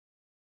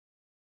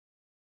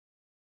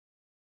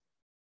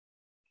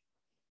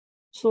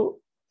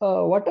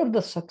What are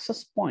the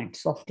success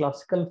points of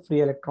classical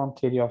free electron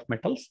theory of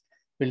metals?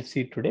 We'll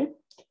see today,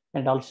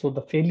 and also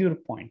the failure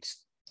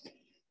points.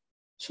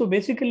 So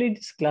basically,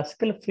 this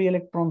classical free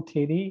electron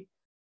theory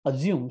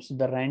assumes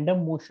the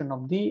random motion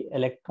of the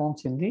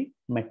electrons in the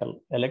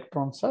metal.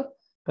 Electrons are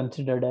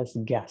considered as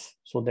gas.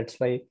 So that's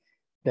why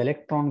the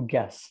electron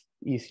gas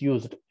is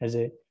used as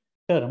a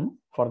term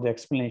for the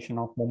explanation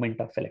of movement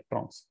of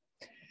electrons.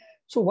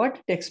 So what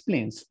it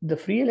explains, the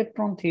free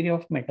electron theory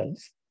of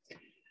metals,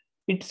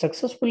 it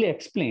successfully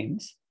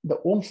explains the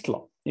Ohm's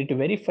law. It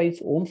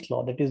verifies Ohm's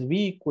law, that is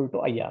V equal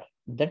to IR.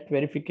 That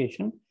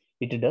verification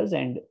it does,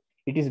 and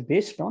it is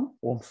based on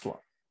Ohm's law.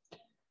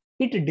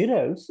 It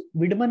derives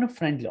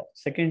Wiedemann-Frank law.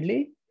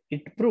 Secondly,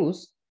 it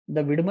proves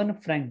the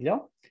Wiedemann-Frank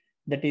law,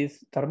 that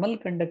is thermal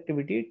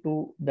conductivity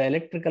to the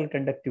electrical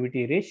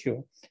conductivity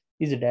ratio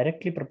is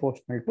directly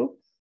proportional to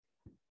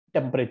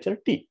temperature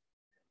T.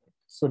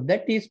 So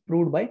that is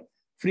proved by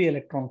free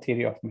electron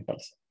theory of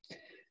metals.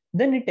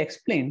 Then it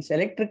explains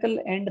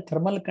electrical and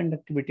thermal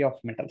conductivity of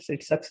metals.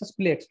 It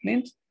successfully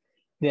explains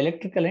the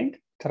electrical and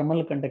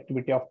thermal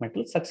conductivity of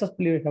metals.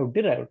 Successfully, we have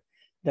derived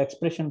the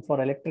expression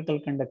for electrical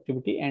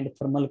conductivity and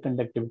thermal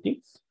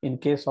conductivity in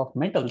case of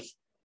metals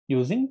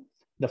using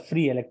the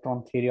free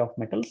electron theory of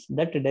metals.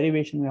 That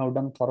derivation we have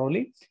done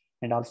thoroughly,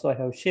 and also I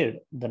have shared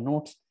the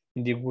notes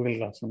in the Google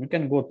Classroom. You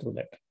can go through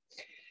that.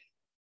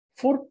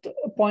 Fourth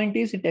point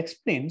is it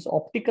explains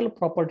optical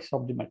properties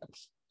of the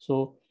metals.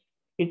 So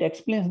it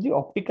explains the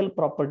optical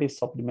properties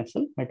of the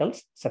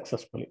metals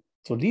successfully.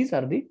 So these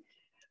are the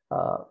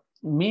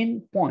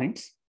main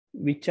points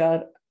which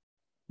are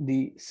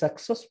the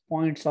success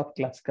points of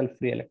classical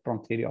free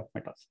electron theory of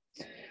metals.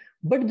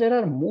 But there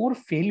are more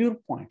failure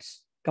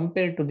points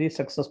compared to the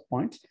success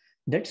points.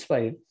 That's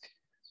why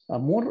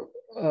more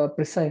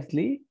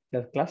precisely,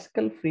 the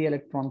classical free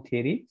electron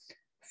theory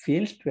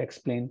fails to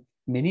explain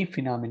many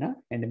phenomena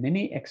and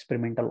many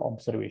experimental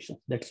observations.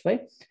 That's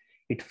why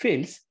it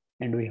fails,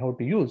 and we have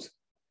to use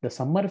the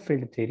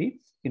Sommerfeld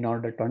theory in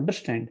order to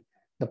understand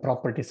the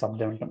properties of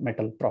the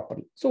metal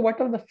properly. So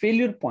what are the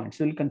failure points?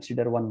 We'll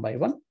consider one by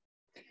one.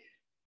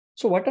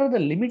 So what are the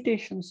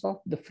limitations of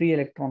the free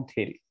electron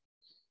theory?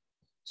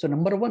 So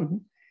number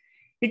one,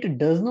 it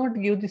does not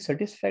give the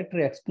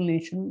satisfactory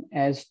explanation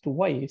as to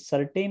why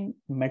certain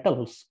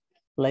metals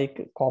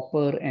like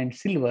copper and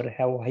silver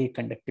have high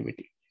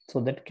conductivity. So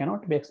that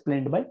cannot be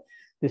explained by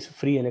this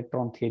free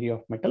electron theory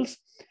of metals.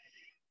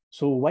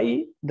 So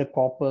why the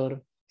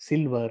copper,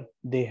 silver,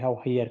 they have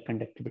higher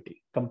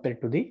conductivity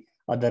compared to the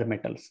other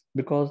metals?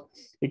 Because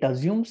it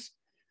assumes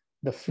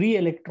the free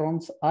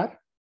electrons are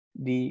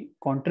the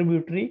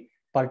contributory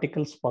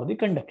particles for the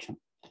conduction.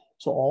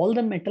 So all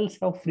the metals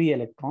have free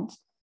electrons,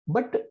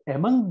 but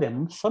among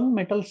them, some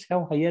metals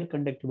have higher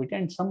conductivity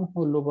and some have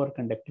lower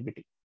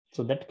conductivity.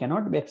 So that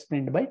cannot be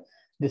explained by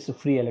this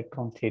free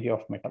electron theory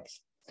of metals.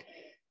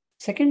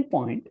 Second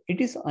point, it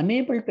is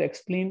unable to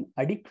explain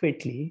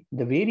adequately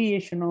the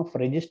variation of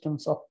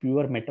resistance of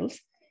pure metals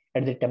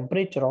at the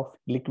temperature of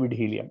liquid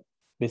helium.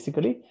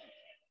 Basically,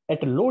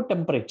 at a low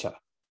temperature,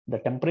 the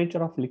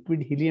temperature of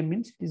liquid helium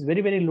means it is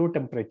very, very low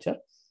temperature.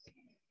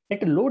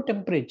 At a low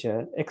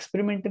temperature,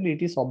 experimentally,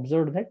 it is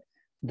observed that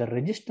the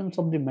resistance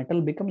of the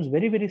metal becomes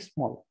very, very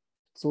small.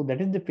 So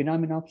that is the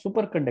phenomenon of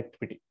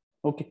superconductivity.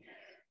 Okay.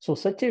 So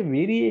such a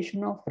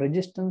variation of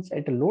resistance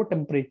at a low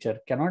temperature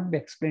cannot be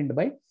explained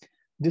by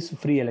this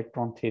free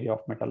electron theory of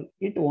metal.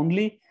 It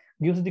only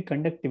gives the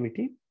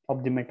conductivity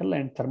of the metal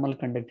and thermal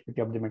conductivity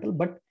of the metal,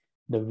 but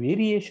the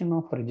variation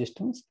of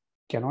resistance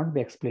cannot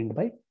be explained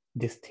by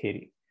this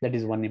theory. That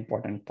is one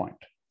important point.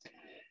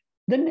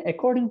 Then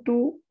according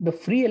to the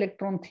free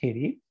electron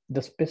theory,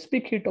 the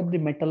specific heat of the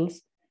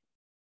metals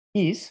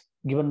is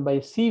given by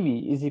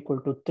CV is equal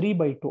to 3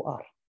 by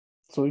 2R.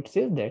 So it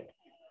says that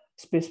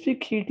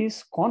specific heat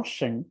is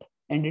constant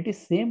and it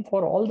is same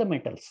for all the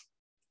metals,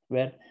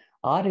 where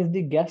R is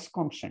the gas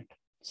constant.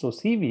 So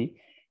CV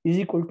is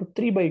equal to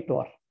 3 by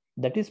 2R.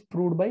 That is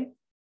proved by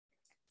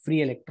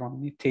free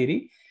electron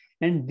theory.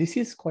 And this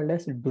is called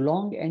as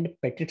Dulong and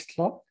Petit's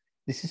law.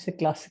 This is a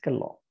classical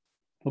law.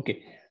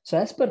 Okay. So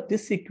as per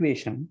this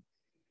equation,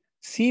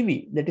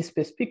 CV, that is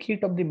specific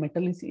heat of the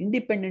metal, is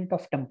independent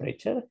of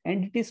temperature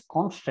and it is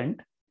constant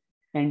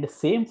and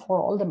same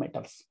for all the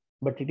metals.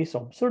 But it is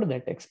observed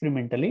that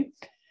experimentally,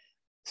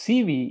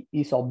 CV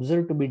is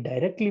observed to be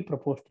directly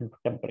proportional to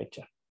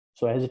temperature.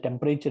 So as the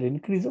temperature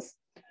increases,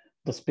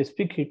 the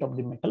specific heat of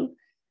the metal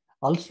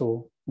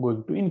also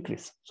going to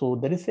increase. So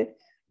there is a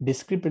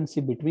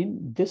discrepancy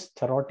between this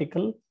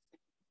theoretical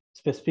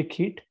specific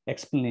heat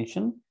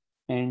explanation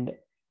and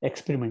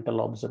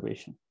experimental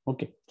observation.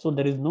 Okay, so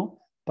there is no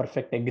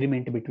perfect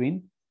agreement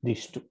between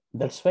these two.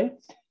 That's why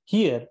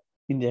here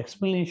in the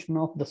explanation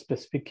of the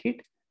specific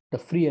heat, the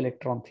free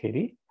electron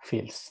theory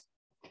fails.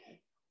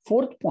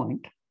 Fourth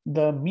point,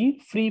 the mean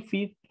free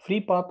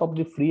path of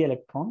the free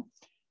electron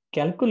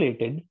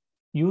calculated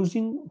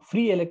using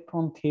free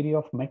electron theory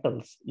of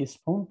metals is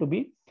found to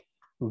be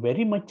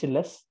very much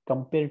less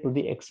compared to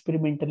the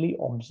experimentally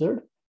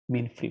observed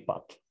mean free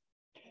path.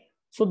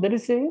 So there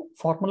is a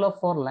formula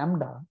for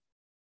lambda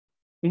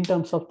in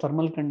terms of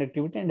thermal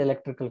conductivity and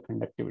electrical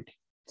conductivity.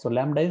 So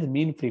lambda is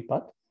mean free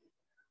path.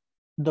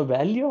 The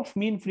value of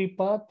mean free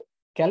path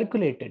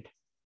calculated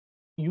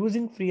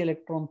using free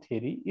electron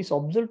theory is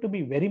observed to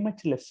be very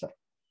much lesser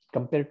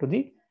compared to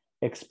the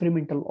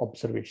experimental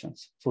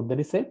observations. So there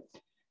is a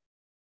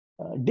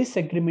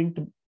disagreement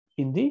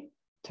in the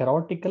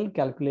theoretical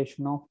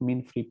calculation of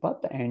mean free path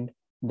and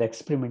the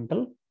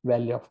experimental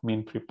value of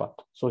mean free path.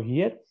 So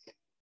here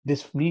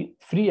this free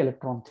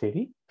electron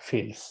theory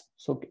fails.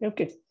 So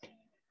okay.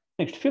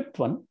 Next, fifth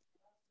one.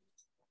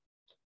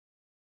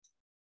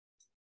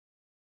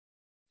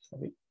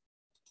 Sorry.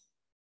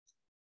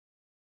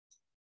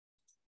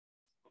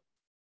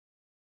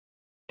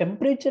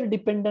 Temperature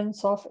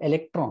dependence of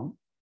electron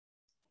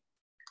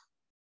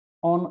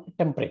on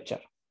temperature.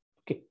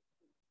 Okay.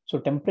 So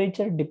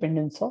temperature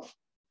dependence of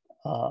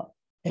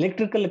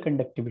electrical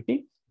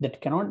conductivity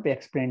that cannot be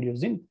explained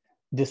using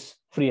this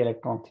free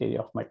electron theory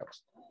of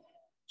metals.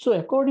 So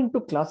according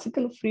to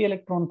classical free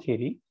electron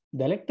theory,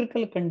 the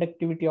electrical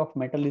conductivity of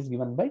metal is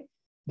given by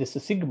this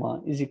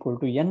sigma is equal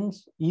to n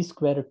e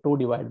square tau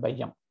divided by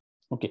m.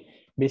 Okay,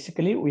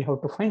 basically we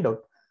have to find out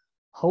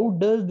how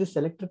does this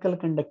electrical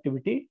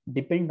conductivity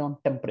depend on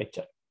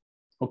temperature.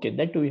 Okay,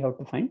 that we have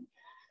to find.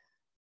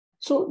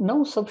 So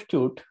now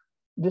substitute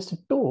this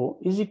tau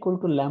is equal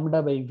to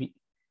lambda by v.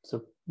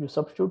 So you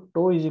substitute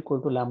tau is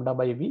equal to lambda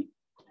by v,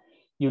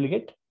 you will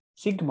get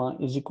sigma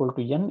is equal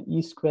to n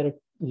e square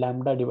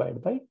lambda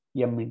divided by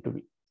m into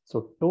v.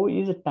 So tau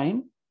is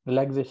time,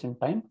 relaxation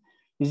time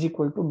is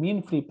equal to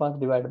mean free path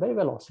divided by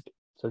velocity.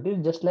 So it is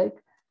just like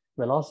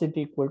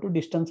velocity equal to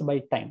distance by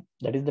time.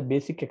 That is the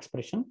basic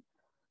expression.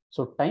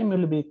 So time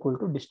will be equal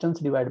to distance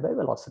divided by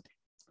velocity.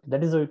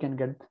 That is how you can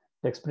get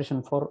the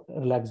expression for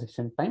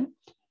relaxation time.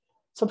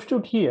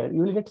 Substitute here,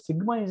 you will get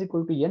sigma is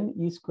equal to n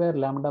e square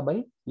lambda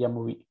by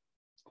mv.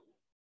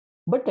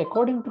 But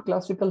according to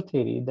classical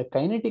theory, the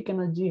kinetic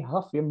energy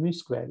half mv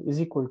square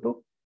is equal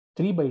to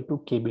 3 by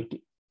 2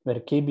 kBT, where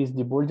kb is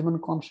the Boltzmann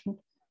constant,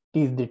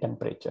 T is the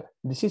temperature.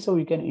 This is how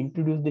we can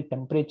introduce the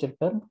temperature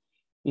term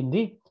in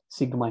the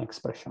sigma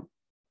expression.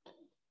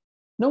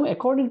 Now,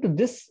 according to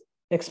this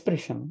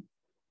expression,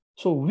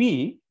 so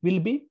V will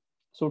be,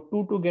 so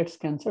 2 gets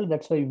cancelled.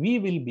 That's why V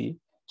will be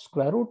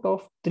square root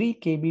of 3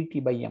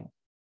 kBT by m.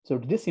 So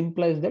this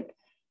implies that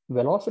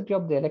velocity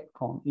of the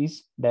electron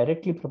is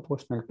directly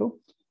proportional to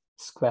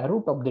square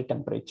root of the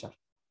temperature.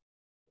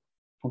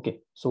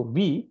 Okay, so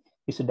V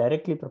is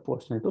directly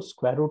proportional to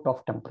square root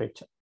of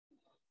temperature.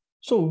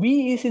 So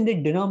V is in the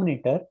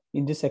denominator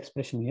in this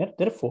expression here.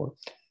 Therefore,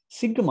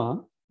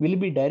 sigma will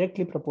be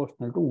directly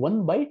proportional to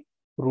 1 by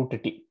root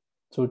T.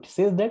 So it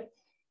says that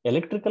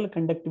electrical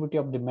conductivity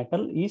of the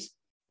metal is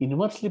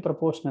inversely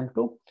proportional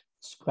to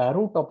square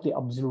root of the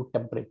absolute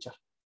temperature.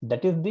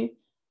 That is the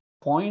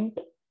point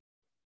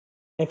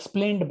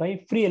explained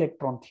by free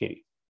electron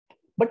theory.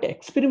 But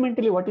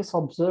experimentally, what is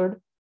observed?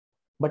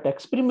 But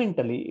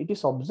experimentally, it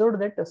is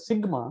observed that a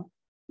sigma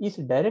is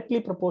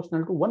directly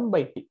proportional to 1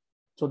 by T.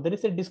 So there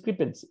is a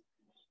discrepancy.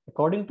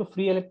 According to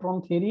free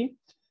electron theory,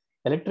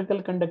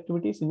 electrical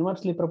conductivity is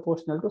inversely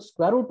proportional to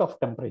square root of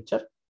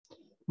temperature.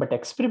 But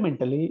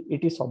experimentally,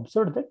 it is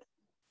observed that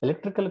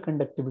electrical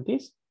conductivity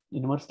is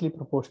inversely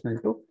proportional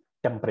to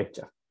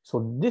temperature.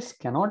 So this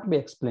cannot be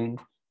explained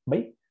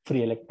by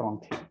free electron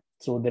theory.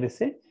 So there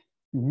is a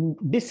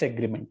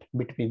disagreement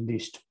between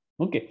these two.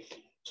 Okay.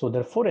 So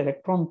therefore,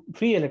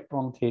 free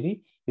electron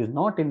theory is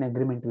not in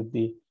agreement with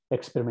the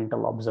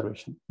experimental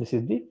observation. This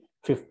is the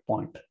fifth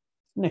point.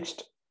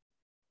 Next.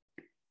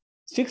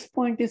 Sixth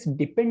point is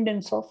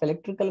dependence of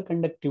electrical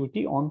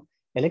conductivity on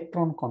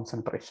electron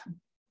concentration.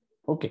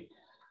 Okay.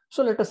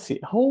 So let us see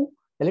how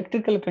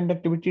electrical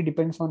conductivity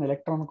depends on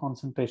electron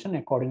concentration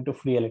according to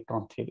free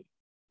electron theory.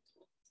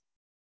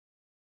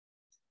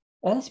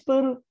 As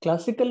per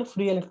classical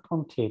free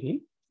electron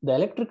theory, the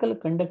electrical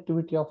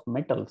conductivity of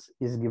metals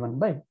is given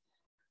by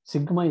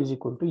sigma is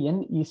equal to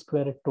n e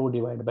square tau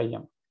divided by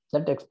m.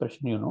 That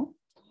expression you know.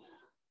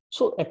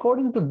 So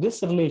according to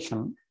this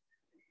relation,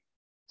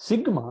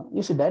 sigma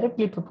is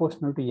directly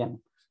proportional to n.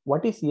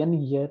 What is n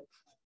here?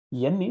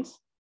 N is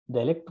the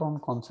electron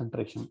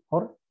concentration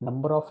or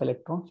number of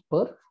electrons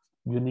per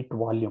unit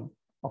volume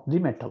of the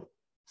metal.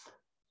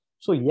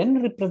 So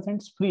n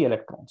represents free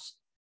electrons.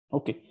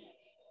 Okay.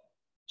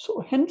 So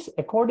hence,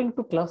 according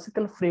to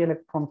classical free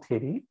electron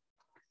theory,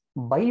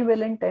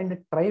 bivalent and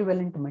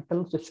trivalent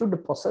metals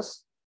should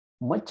possess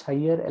much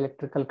higher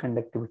electrical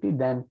conductivity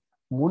than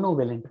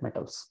monovalent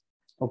metals.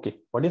 Okay,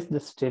 what is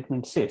this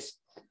statement says?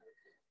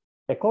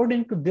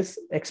 According to this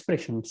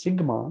expression,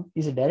 sigma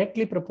is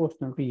directly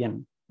proportional to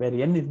n, where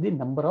n is the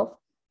number of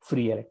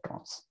free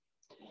electrons.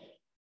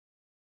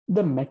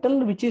 The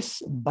metal which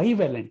is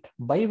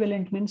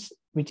bivalent means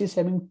which is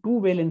having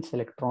 2 valence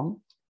electron,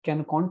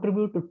 can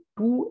contribute to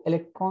 2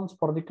 electrons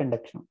for the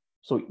conduction.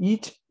 So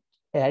each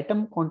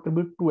atom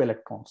contribute 2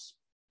 electrons.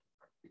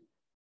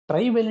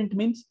 Trivalent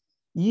means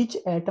each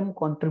atom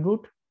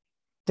contribute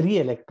 3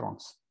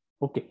 electrons.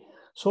 Okay,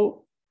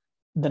 so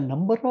the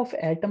number of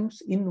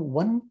atoms in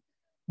one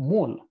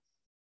mole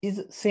is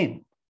same,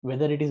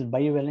 whether it is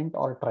bivalent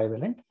or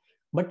trivalent,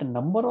 but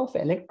number of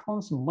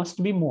electrons must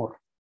be more.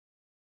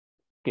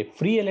 Okay,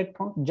 free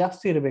electron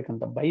ಜಾಸ್ತಿ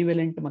ಇರಬೇಕಂತ.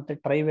 ಬೈವೆಲೆಂಟ್ ಮತ್ತೆ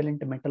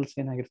trivalent metals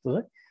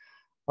ಏನಾಗಿರ್ತದೆ,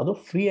 ಅದು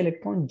free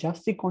electron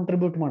ಜಾಸ್ತಿ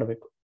contribute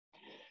ಮಾಡಬೇಕು.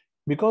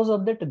 Because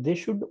of that, they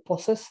should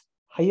possess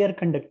higher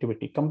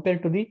conductivity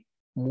compared to the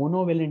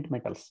monovalent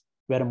metals,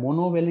 where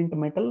monovalent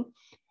metal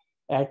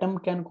atom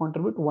can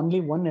contribute only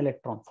one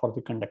electron for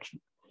the conduction.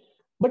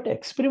 But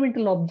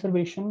experimental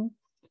observation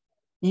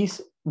is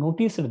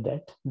noticed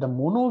that the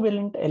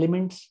monovalent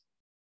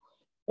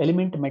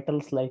element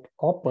metals like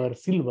copper,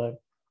 silver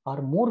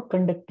are more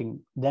conducting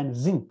than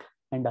zinc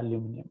and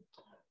aluminum.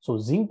 So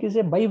zinc is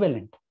a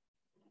bivalent,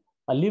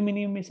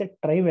 aluminum is a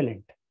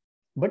trivalent,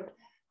 but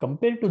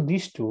compared to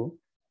these two,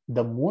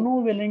 the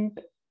monovalent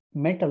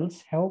metals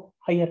have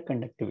higher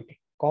conductivity.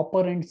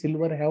 Copper and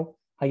silver have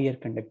higher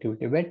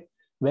conductivity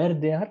where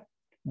they are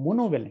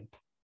monovalent.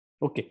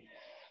 Okay,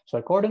 so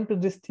according to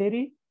this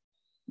theory,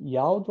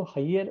 ಯಾವುದು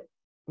higher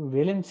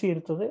valency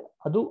ಇರ್ತದೆ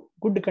ಅದು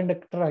good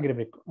conductor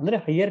ಆಗಿರಬೇಕು, ಅಂದ್ರೆ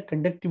higher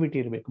conductivity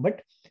ಇರಬೇಕು. But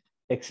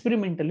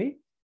experimentally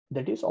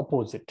that is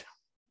opposite.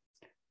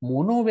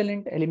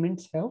 Monovalent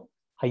elements have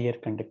higher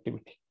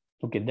conductivity.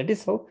 Okay, that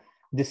is how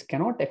this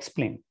cannot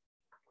explain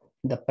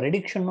the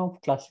prediction of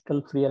classical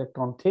free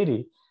electron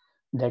theory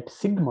that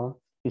sigma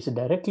is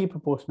directly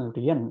proportional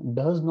to n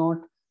does not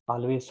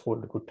always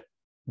hold good.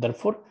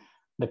 Therefore,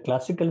 the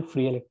classical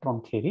free electron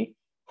theory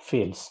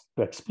fails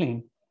to explain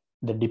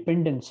the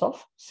dependence of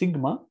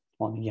sigma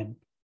on n.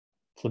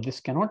 So this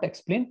cannot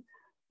explain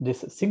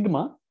this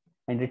sigma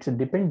and its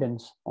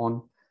dependence on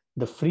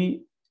the free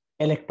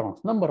electrons,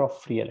 number of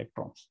free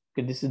electrons.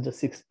 Okay, this is the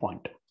 6th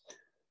point.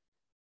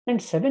 And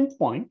 7th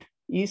point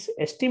is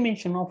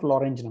estimation of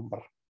Lorentz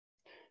number.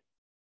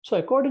 So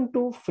according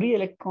to free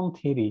electron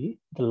theory,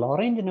 the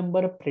Lorentz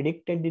number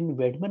predicted in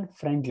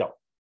Wedman-Franz law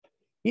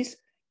is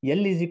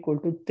L is equal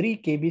to 3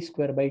 kb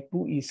square by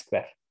 2e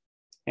square.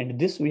 And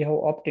this we have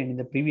obtained in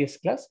the previous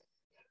class.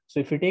 So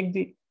if you take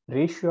the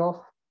ratio of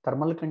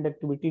thermal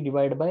conductivity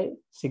divided by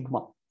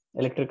sigma,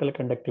 electrical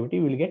conductivity,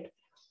 we will get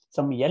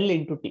some L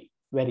into T,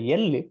 where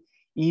L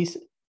is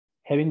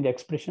having the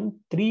expression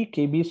 3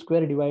 kb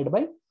square divided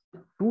by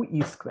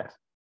 2e square.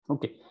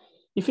 Okay.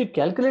 If you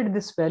calculate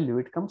this value,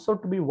 it comes out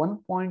to be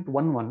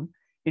 1.11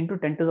 into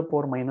 10 to the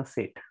power minus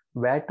 8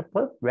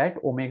 watt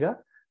omega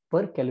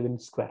per Kelvin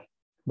square.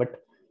 But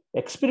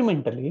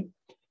experimentally,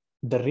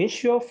 the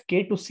ratio of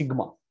K to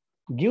sigma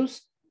gives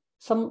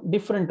some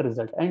different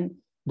result. And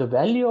the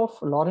value of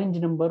Lorentz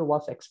number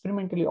was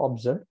experimentally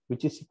observed,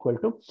 which is equal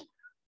to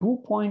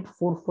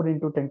 2.44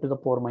 into 10 to the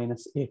power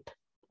minus 8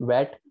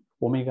 watt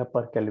omega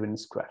per Kelvin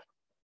square.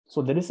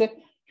 So there is a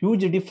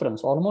huge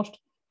difference. Almost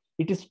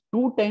it is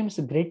 2 times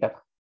greater.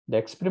 The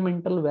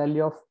experimental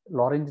value of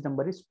Lorentz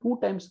number is 2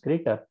 times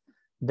greater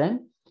than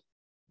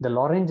the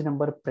Lorentz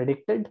number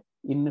predicted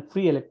in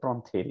free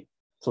electron theory.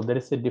 So there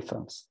is a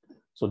difference.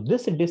 So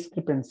this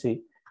discrepancy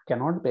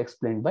cannot be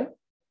explained by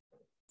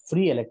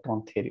free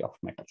electron theory of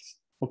metals.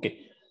 Okay,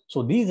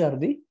 so these are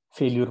the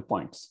failure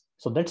points.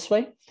 So that's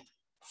why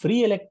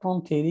free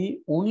electron theory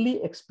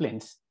only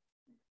explains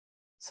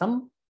some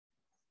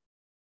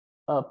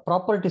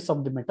properties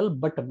of the metal,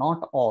 but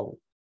not all.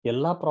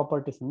 Ella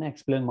properties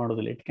explain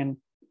module. It can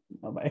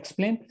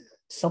explain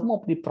some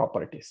of the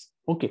properties.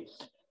 Okay,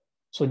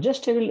 so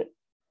just I will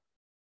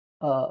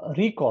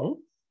recall.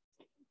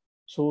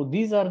 So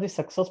these are the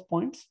success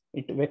points.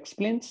 It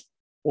explains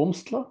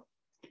Ohm's law.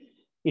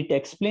 It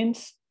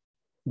explains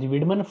the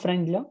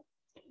Widman-Franz law.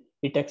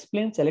 It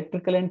explains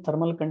electrical and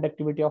thermal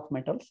conductivity of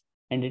metals,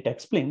 and it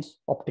explains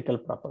optical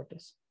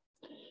properties.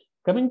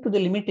 Coming to the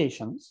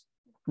limitations,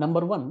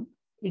 number 1,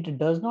 it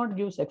does not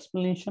give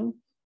explanation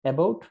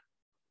about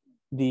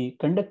the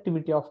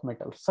conductivity of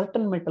metals.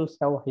 Certain metals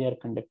have higher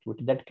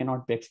conductivity that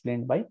cannot be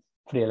explained by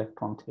free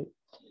electron theory.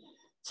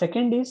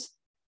 Second is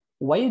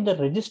why the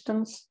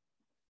resistance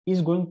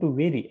is going to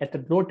vary at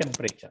a low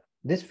temperature.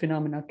 This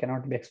phenomena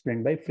cannot be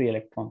explained by free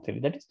electron theory.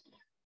 That is,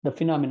 the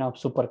phenomena of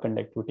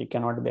superconductivity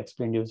cannot be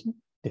explained using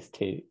this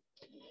theory.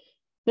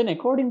 Then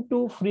according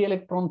to free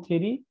electron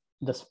theory,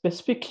 the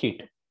specific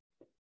heat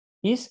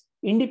is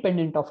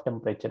independent of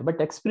temperature,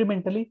 but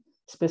experimentally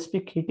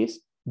specific heat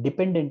is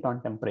dependent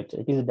on temperature.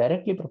 It is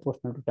directly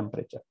proportional to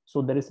temperature.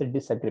 So there is a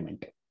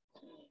disagreement.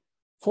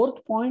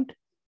 4th point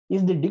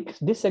is the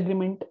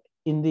disagreement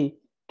in the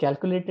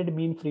calculated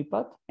mean free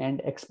path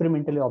and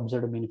experimentally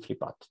observed mean free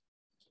path.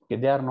 Okay,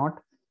 they are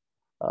not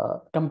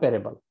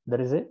comparable.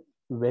 There is a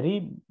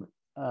very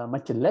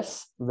much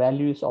less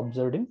value is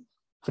observed in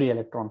free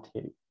electron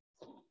theory.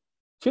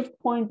 5th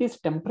point is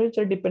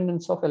temperature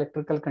dependence of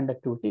electrical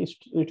conductivity.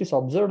 It is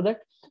observed that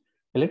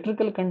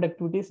electrical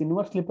conductivity is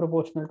inversely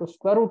proportional to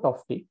square root of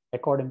T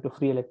according to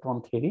free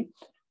electron theory,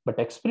 but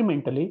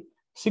experimentally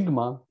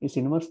sigma is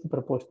inversely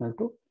proportional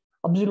to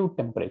absolute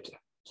temperature.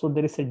 So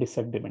there is a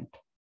disagreement.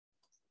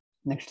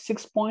 Next,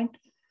 6th point,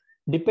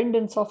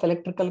 dependence of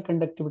electrical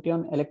conductivity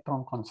on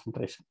electron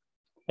concentration.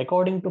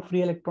 According to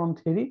free electron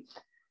theory,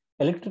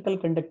 electrical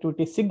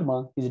conductivity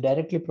sigma is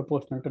directly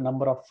proportional to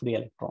number of free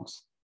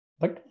electrons.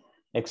 But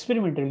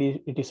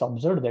experimentally, it is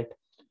observed that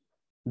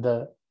the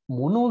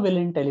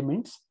monovalent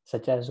elements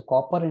such as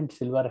copper and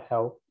silver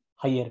have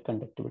higher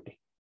conductivity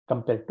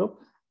compared to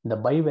the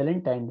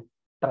bivalent and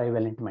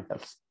trivalent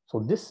metals. So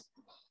this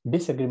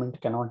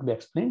disagreement cannot be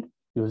explained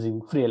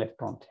using free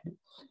electron theory.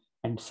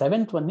 And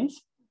seventh one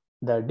is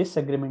the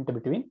disagreement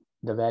between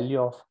the value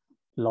of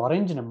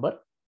Lorentz number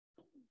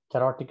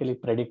theoretically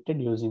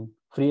predicted using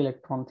free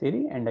electron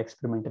theory and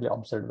experimentally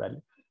observed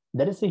value.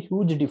 There is a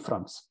huge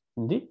difference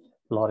in the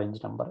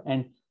Lorentz number,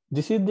 and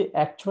this is the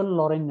actual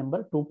Lorentz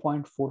number.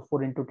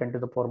 2.44 into 10 to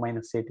the power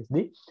minus 8 is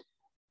the,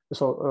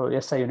 so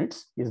SI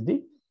units is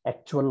the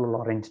actual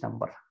Lorentz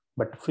number,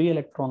 but free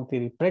electron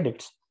theory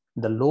predicts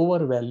the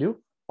lower value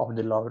of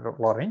the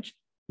Lorentz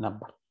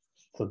number.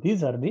 So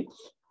these are the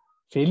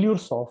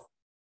failures of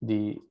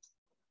the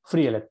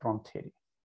free electron theory.